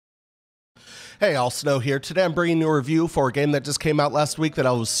Hey, All Snow here. Today I'm bringing you a review for a game that just came out last week that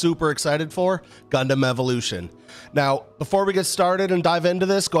I was super excited for, Gundam Evolution. Now, before we get started and dive into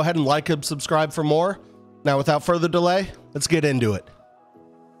this, go ahead and like and subscribe for more. Now, without further delay, let's get into it.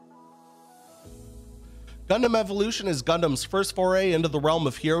 Gundam Evolution is Gundam's first foray into the realm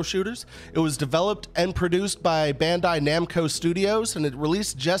of hero shooters. It was developed and produced by Bandai-Namco Studios, and it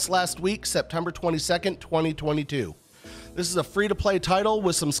released just last week, September 22nd, 2022. This is a free-to-play title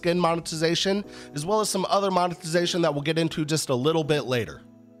with some skin monetization, as well as some other monetization that we'll get into just a little bit later.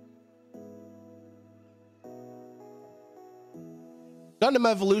 Gundam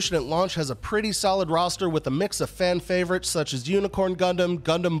Evolution at launch has a pretty solid roster with a mix of fan favorites such as Unicorn Gundam,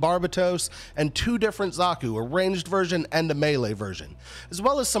 Gundam Barbatos, and two different Zaku, a ranged version and a melee version, as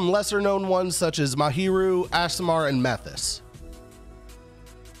well as some lesser known ones such as Mahiru, Asimar, and Methus.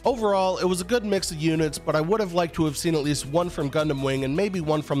 Overall, it was a good mix of units, but I would have liked to have seen at least one from Gundam Wing and maybe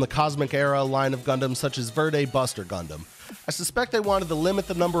one from the Cosmic Era line of Gundam such as Verde Buster Gundam. I suspect they wanted to limit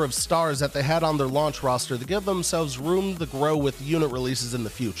the number of stars that they had on their launch roster to give themselves room to grow with unit releases in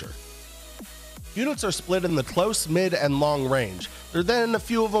the future. Units are split in the close, mid, and long range. Then a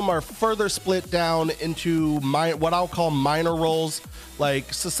few of them are further split down into what I'll call minor roles, like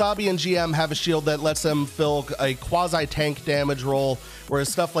Sasabi and GM have a shield that lets them fill a quasi-tank damage role, whereas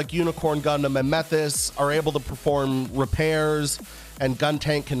stuff like Unicorn Gundam and Methus are able to perform repairs, and Gun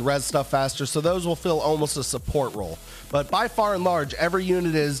Tank can res stuff faster, so those will fill almost a support role. But by far and large, every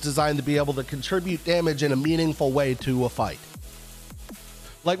unit is designed to be able to contribute damage in a meaningful way to a fight.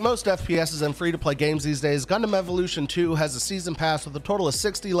 Like most FPSs and free-to-play games these days, Gundam Evolution 2 has a season pass with a total of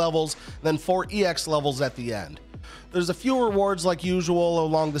 60 levels, then 4 EX levels at the end. There's a few rewards like usual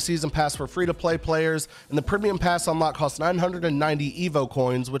along the season pass for free-to-play players, and the premium pass unlock costs 990 Evo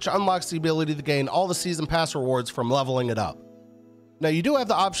coins, which unlocks the ability to gain all the season pass rewards from leveling it up. Now, you do have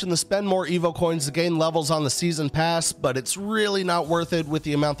the option to spend more Evo coins to gain levels on the season pass, but it's really not worth it with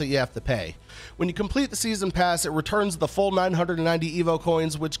the amount that you have to pay. When you complete the season pass, it returns the full 990 Evo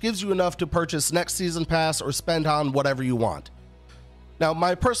coins, which gives you enough to purchase next season pass or spend on whatever you want. Now,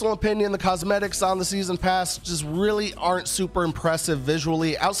 my personal opinion, the cosmetics on the season pass just really aren't super impressive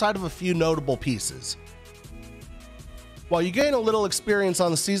visually outside of a few notable pieces. While you gain a little experience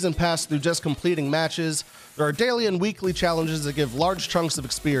on the season pass through just completing matches, there are daily and weekly challenges that give large chunks of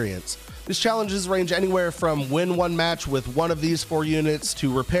experience. These challenges range anywhere from win one match with one of these 4 units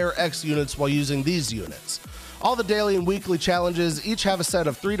to repair X units while using these units. All the daily and weekly challenges each have a set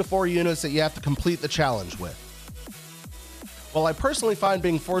of 3 to 4 units that you have to complete the challenge with. While I personally find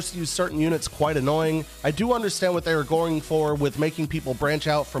being forced to use certain units quite annoying, I do understand what they are going for with making people branch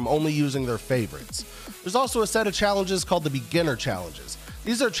out from only using their favorites. There's also a set of challenges called the beginner challenges.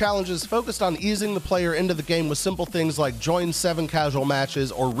 These are challenges focused on easing the player into the game with simple things like join 7 casual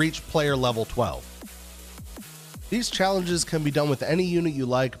matches or reach player level 12. These challenges can be done with any unit you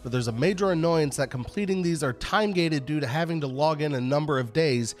like, but there's a major annoyance that completing these are time gated due to having to log in a number of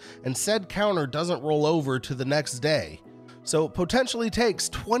days, and said counter doesn't roll over to the next day. So it potentially takes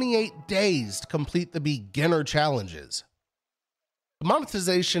 28 days to complete the beginner challenges. The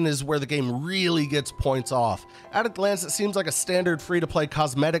monetization is where the game really gets points off. At a glance, it seems like a standard free-to-play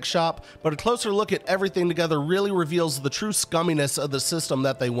cosmetic shop, but a closer look at everything together really reveals the true scumminess of the system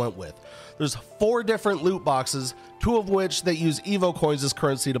that they went with. There's 4 different loot boxes, 2 of which that use Evo coins as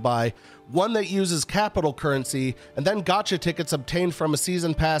currency to buy, 1 that uses capital currency, and then gacha tickets obtained from a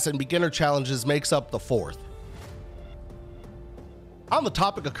season pass and beginner challenges makes up the 4th. On the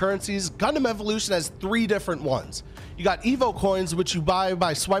topic of currencies, Gundam Evolution has 3 different ones. You got Evo coins, which you buy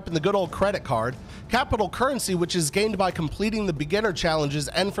by swiping the good old credit card, capital currency, which is gained by completing the beginner challenges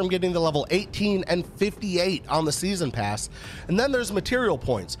and from getting to level 18 and 58 on the season pass, and then there's material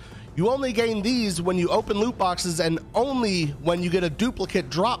points. You only gain these when you open loot boxes and only when you get a duplicate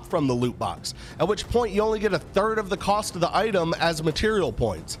drop from the loot box, at which point you only get 1/3 of the cost of the item as material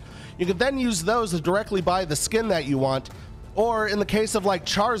points. You can then use those to directly buy the skin that you want, or in the case of like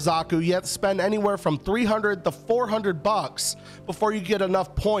Char Zaku, you have to spend anywhere from 300 to 400 bucks before you get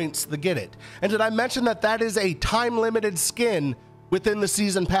enough points to get it. And did I mention that that is a time limited skin within the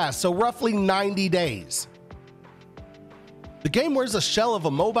season pass, so roughly 90 days. The game wears a shell of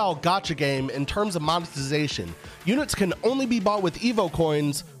a mobile gacha game in terms of monetization. Units can only be bought with Evo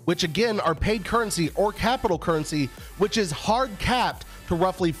coins, which again are paid currency, or capital currency, which is hard capped to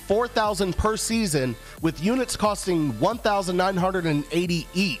roughly 4,000 per season, with units costing 1,980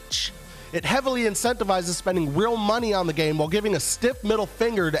 each. It heavily incentivizes spending real money on the game while giving a stiff middle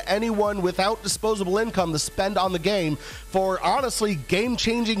finger to anyone without disposable income to spend on the game for honestly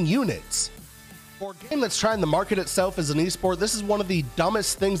game-changing units. For a game that's trying to market itself as an esport, this is one of the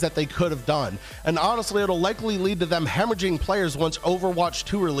dumbest things that they could have done, and honestly it'll likely lead to them hemorrhaging players once Overwatch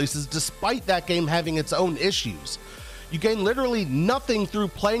 2 releases, despite that game having its own issues. You gain literally nothing through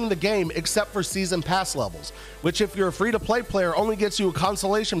playing the game except for season pass levels, which if you're a free-to-play player only gets you a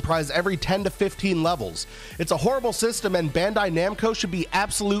consolation prize every 10 to 15 levels. It's a horrible system, and Bandai-Namco should be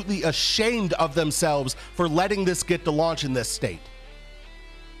absolutely ashamed of themselves for letting this get to launch in this state.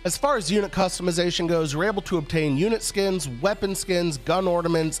 As far as unit customization goes, you're able to obtain unit skins, weapon skins, gun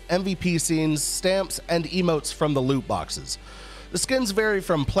ornaments, MVP scenes, stamps, and emotes from the loot boxes. The skins vary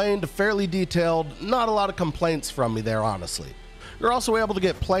from plain to fairly detailed, not a lot of complaints from me there, honestly. You're also able to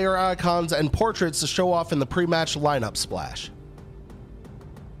get player icons and portraits to show off in the pre-match lineup splash.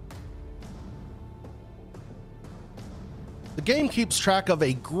 The game keeps track of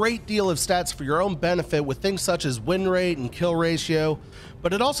a great deal of stats for your own benefit with things such as win rate and kill ratio,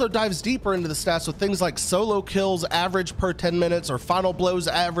 but it also dives deeper into the stats with things like solo kills average per 10 minutes or final blows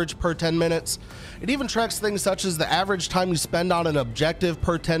average per 10 minutes. It even tracks things such as the average time you spend on an objective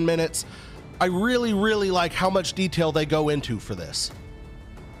per 10 minutes. I really like how much detail they go into for this.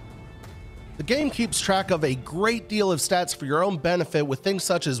 The game keeps track of a great deal of stats for your own benefit with things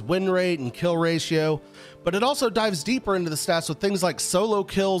such as win rate and kill ratio, but it also dives deeper into the stats with things like solo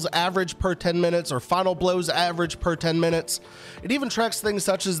kills average per 10 minutes or final blows average per 10 minutes. It even tracks things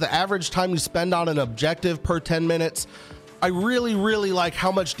such as the average time you spend on an objective per 10 minutes. I really like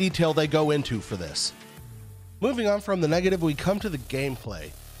how much detail they go into for this. Moving on from the negative, we come to the gameplay.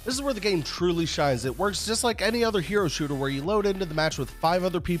 This is where the game truly shines. It works just like any other hero shooter where you load into the match with 5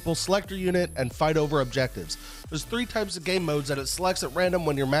 other people, select your unit, and fight over objectives. There's 3 types of game modes that it selects at random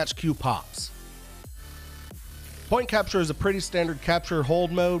when your match queue pops. Point capture is a pretty standard capture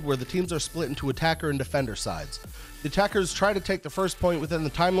hold mode where the teams are split into attacker and defender sides. The attackers try to take the first point within the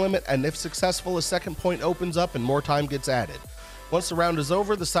time limit, and if successful, a second point opens up and more time gets added. Once the round is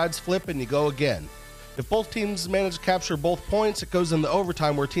over, the sides flip and you go again. If both teams manage to capture both points, it goes into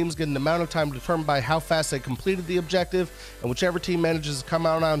overtime where teams get an amount of time determined by how fast they completed the objective, and whichever team manages to come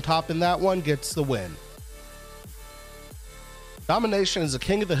out on top in that one gets the win. Domination is a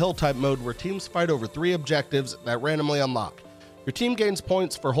king of the hill type mode where teams fight over 3 objectives that randomly unlock. Your team gains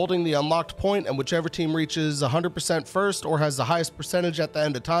points for holding the unlocked point, and whichever team reaches 100% first or has the highest percentage at the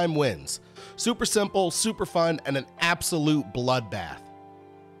end of time wins. Super simple, super fun, and an absolute bloodbath.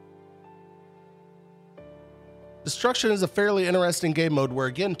 Destruction is a fairly interesting game mode where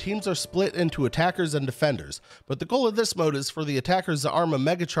again teams are split into attackers and defenders, but the goal of this mode is for the attackers to arm a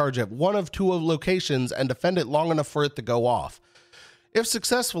mega charge at one of 2 locations and defend it long enough for it to go off. If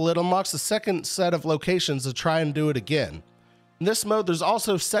successful, it unlocks a second set of locations to try and do it again. In this mode, there's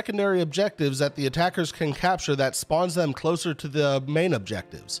also secondary objectives that the attackers can capture that spawns them closer to the main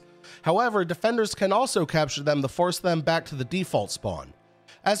objectives. However, defenders can also capture them to force them back to the default spawn.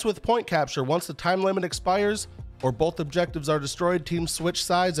 As with point capture, once the time limit expires, or both objectives are destroyed, teams switch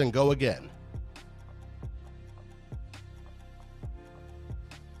sides and go again.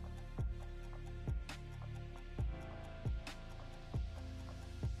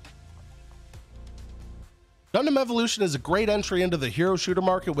 Gundam Evolution is a great entry into the hero shooter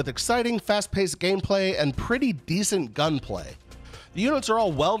market with exciting, fast-paced gameplay and pretty decent gunplay. The units are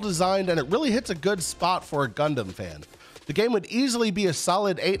all well designed and it really hits a good spot for a Gundam fan. The game would easily be a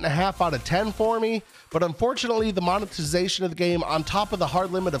solid 8.5 out of 10 for me, but unfortunately the monetization of the game on top of the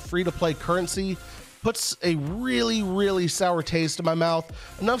hard limit of free-to-play currency puts a really sour taste in my mouth,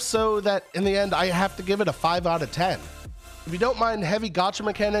 enough so that in the end I have to give it a 5 out of 10. If you don't mind heavy gacha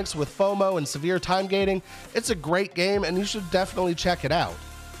mechanics with FOMO and severe time gating, it's a great game and you should definitely check it out.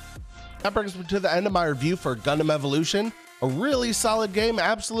 That brings me to the end of my review for Gundam Evolution, a really solid game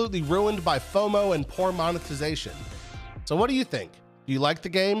absolutely ruined by FOMO and poor monetization. So what do you think? Do you like the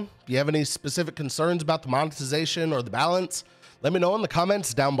game? Do you have any specific concerns about the monetization or the balance? Let me know in the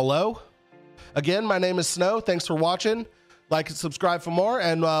comments down below. Again, my name is Snow. Thanks for watching. Like and subscribe for more,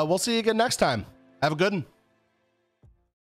 and we'll see you again next time. Have a good one.